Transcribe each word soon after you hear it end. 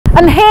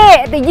I'm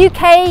here at the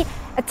UK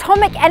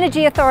Atomic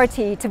Energy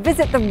Authority to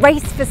visit the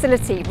RACE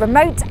facility,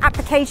 Remote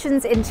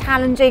Applications in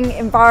Challenging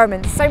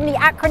Environments. So many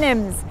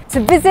acronyms.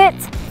 To visit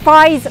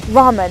Faiz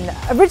Rahman,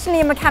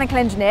 originally a mechanical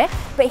engineer,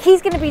 but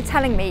he's going to be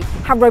telling me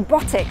how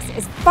robotics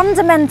is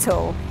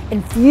fundamental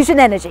in fusion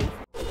energy.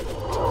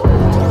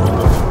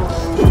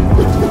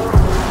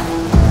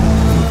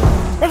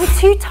 There are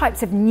two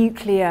types of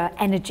nuclear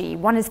energy.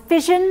 One is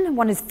fission,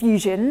 one is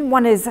fusion,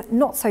 one is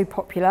not so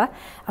popular,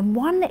 and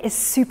one is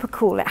super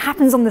cool. It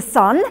happens on the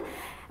sun,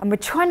 and we're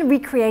trying to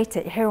recreate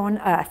it here on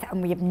Earth,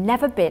 and we have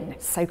never been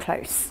so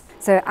close.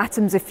 So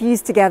atoms are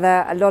fused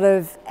together, a lot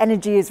of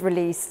energy is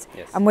released,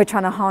 Yes. and we're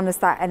trying to harness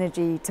that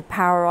energy to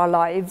power our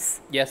lives.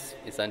 Yes,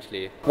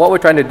 essentially. What we're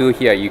trying to do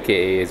here at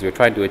UKAEA is we're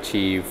trying to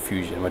achieve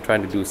fusion. We're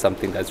trying to do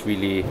something that's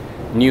really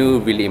new,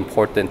 really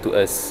important to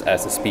us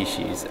as a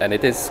species. And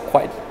it is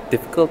quite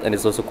difficult, and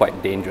it's also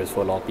quite dangerous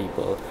for a lot of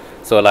people.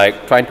 So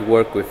like trying to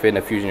work within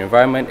a fusion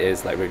environment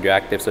is like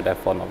radioactive, so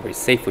therefore not very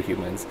safe for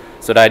humans.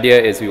 So the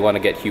idea is we want to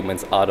get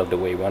humans out of the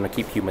way. We want to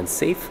keep humans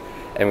safe,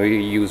 and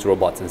we use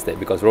robots instead,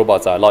 because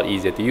robots are a lot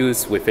easier to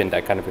use within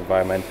that kind of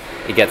environment.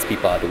 It gets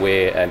people out of the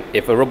way, and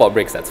if a robot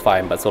breaks, that's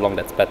fine, but so long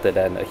that's better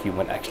than a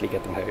human actually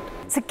getting hurt.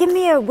 So give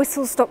me a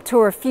whistle-stop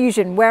tour of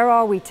fusion. Where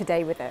are we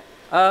today with it?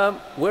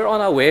 We're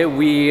on our way.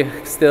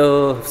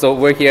 So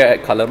we're here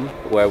at Culham,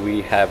 where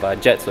we have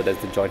JET, so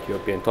that's the Joint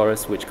European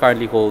Torus, which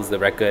currently holds the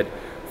record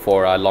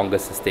for our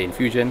longest sustained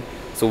fusion.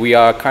 So we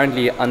are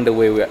currently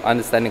underway. We're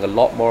understanding a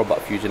lot more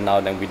about fusion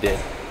now than we did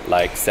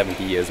like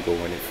 70 years ago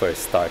when it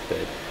first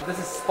started. This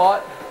is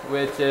Spot,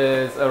 which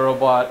is a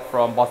robot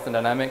from Boston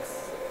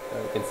Dynamics.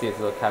 You can see its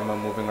little camera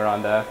moving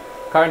around there.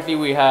 Currently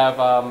we have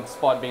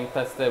Spot being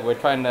tested. We're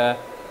trying to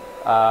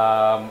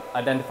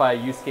identify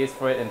a use case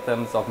for it in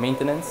terms of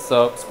maintenance.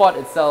 So Spot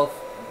itself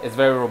is a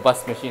very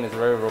robust machine, it's a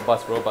very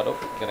robust robot.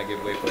 Oh, gonna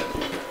give way for it.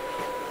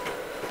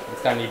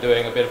 It's currently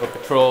doing a bit of a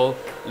patrol,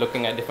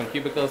 looking at different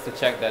cubicles to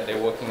check that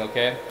they're working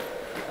okay.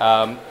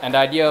 And the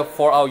idea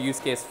for our use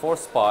case for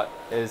Spot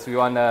is we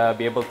want to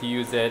be able to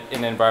use it in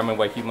an environment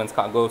where humans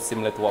can't go,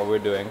 similar to what we're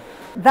doing.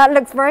 That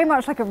looks very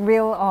much like a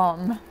real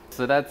arm.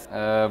 So that's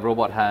a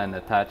robot hand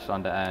attached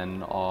on the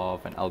end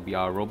of an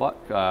LBR robot.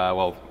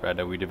 Well,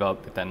 rather we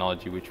developed the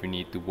technology which we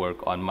need to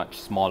work on much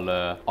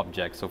smaller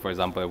objects. So for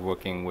example,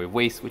 working with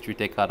waste which we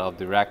take out of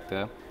the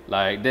reactor.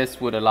 Like this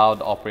would allow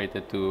the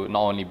operator to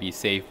not only be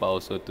safe, but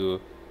also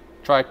to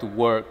try to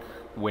work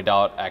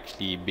without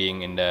actually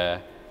being in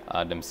there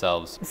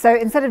themselves. So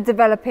instead of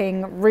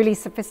developing really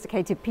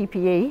sophisticated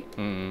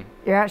PPE,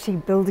 you're actually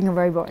building a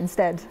robot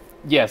instead.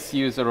 Yes,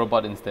 use a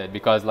robot instead,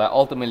 because like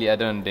ultimately at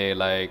the end of the day,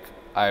 like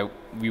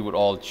we would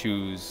all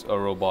choose a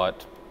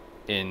robot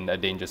in a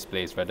dangerous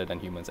place rather than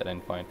humans at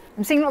any point.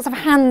 I'm seeing lots of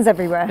hands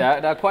everywhere.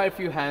 There are quite a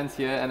few hands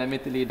here, and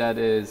admittedly that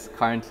is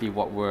currently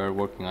what we're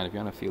working on. If you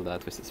want to feel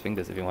that, twist his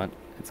fingers if you want.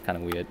 It's kind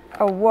of weird.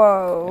 Oh,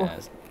 whoa.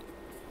 Yes.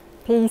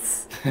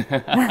 Peace.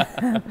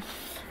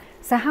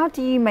 So how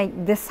do you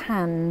make this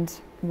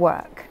hand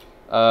work?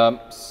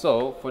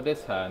 So for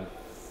this hand,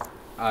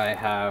 I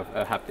have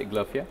a haptic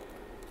glove here.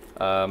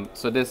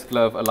 So this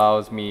glove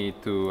allows me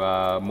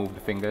to move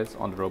the fingers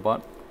on the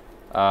robot,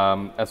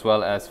 as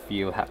well as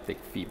feel haptic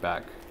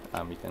feedback.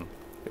 You can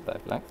get that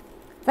if you like.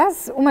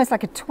 That's almost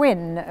like a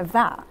twin of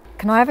that.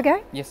 Can I have a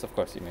go? Yes, of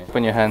course you may.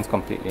 Open your hands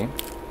completely.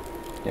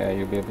 Yeah,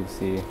 you'll be able to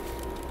see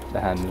the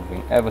hand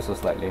moving ever so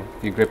slightly.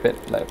 If you grip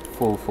it like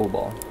full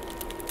ball.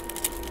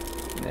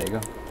 There you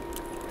go.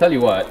 Tell you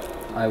what,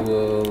 I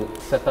will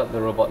set up the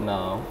robot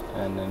now,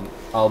 and then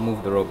I'll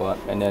move the robot,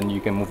 and then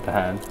you can move the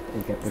hand.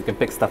 We can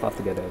pick stuff up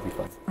together, it'll be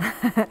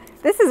fun.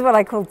 This is what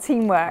I call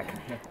teamwork.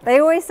 They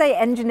always say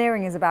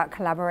engineering is about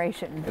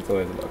collaboration. It's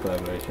always about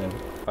collaboration.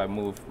 If I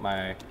move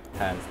my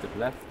hands to the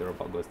left, the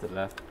robot goes to the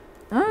left.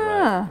 Ah. The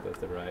right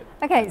goes to the right.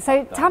 Okay,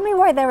 so tell me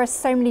why there are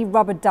so many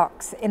rubber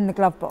ducks in the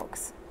glove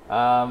box.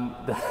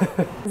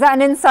 Is that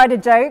an insider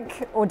joke,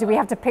 or do we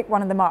have to pick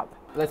one of them up?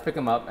 Let's pick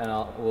them up, and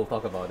we'll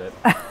talk about it.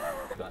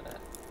 Got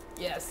that.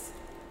 Yes.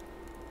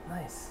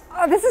 Nice.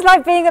 Oh, this is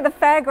like being at the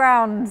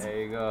fairgrounds.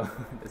 There you go.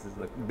 This is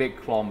a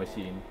big claw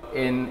machine.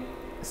 In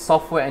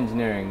software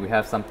engineering, we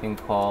have something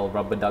called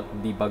rubber duck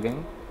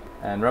debugging.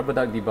 And rubber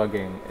duck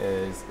debugging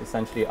is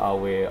essentially our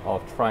way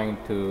of trying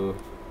to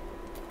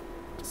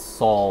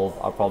solve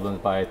our problems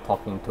by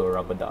talking to a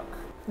rubber duck.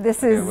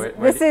 This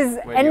is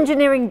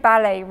engineering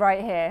ballet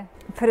right here.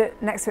 Put it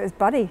next to his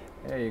buddy.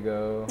 There you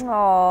go.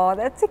 Oh,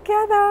 they're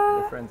together.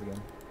 They're friends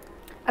again.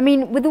 I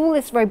mean, with all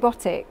this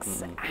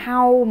robotics,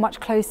 how much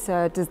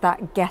closer does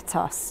that get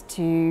us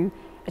to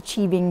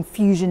achieving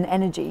fusion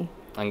energy?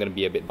 I'm going to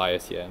be a bit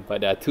biased here,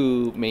 but there are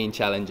two main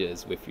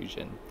challenges with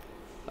fusion.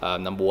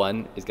 Number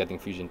one is getting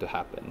fusion to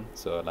happen.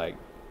 So like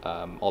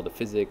all the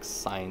physics,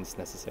 science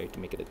necessary to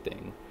make it a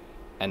thing.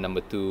 And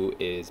number two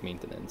is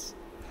maintenance.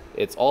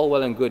 It's all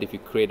well and good if you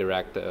create a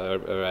reactor,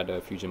 or rather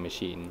a fusion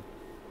machine,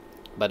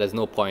 but there's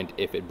no point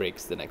if it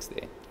breaks the next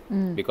day.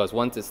 Because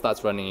once it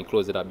starts running and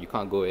close it up, you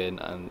can't go in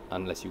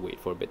unless you wait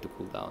for a bit to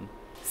cool down.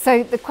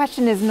 So the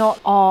question is not,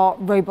 are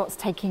robots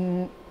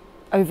taking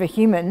over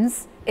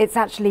humans. It's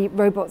actually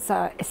robots that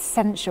are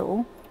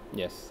essential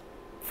Yes,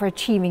 for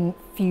achieving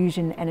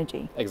fusion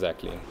energy.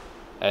 exactly.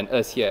 And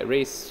us here at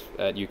RACE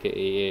at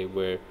UKAEA,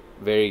 we're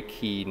very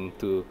keen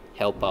to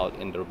help out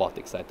in the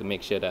robotics side to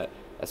make sure that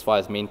as far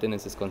as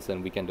maintenance is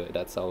concerned, we can do it.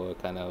 That's our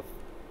kind of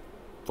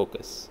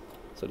focus,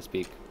 so to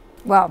speak.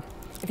 Well,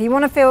 if you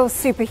want to feel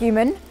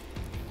superhuman,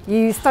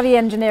 you study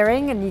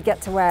engineering and you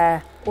get to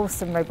wear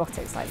awesome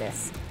robotics like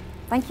this.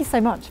 Thank you so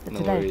much for No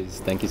today.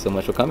 worries. Thank you so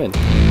much for coming.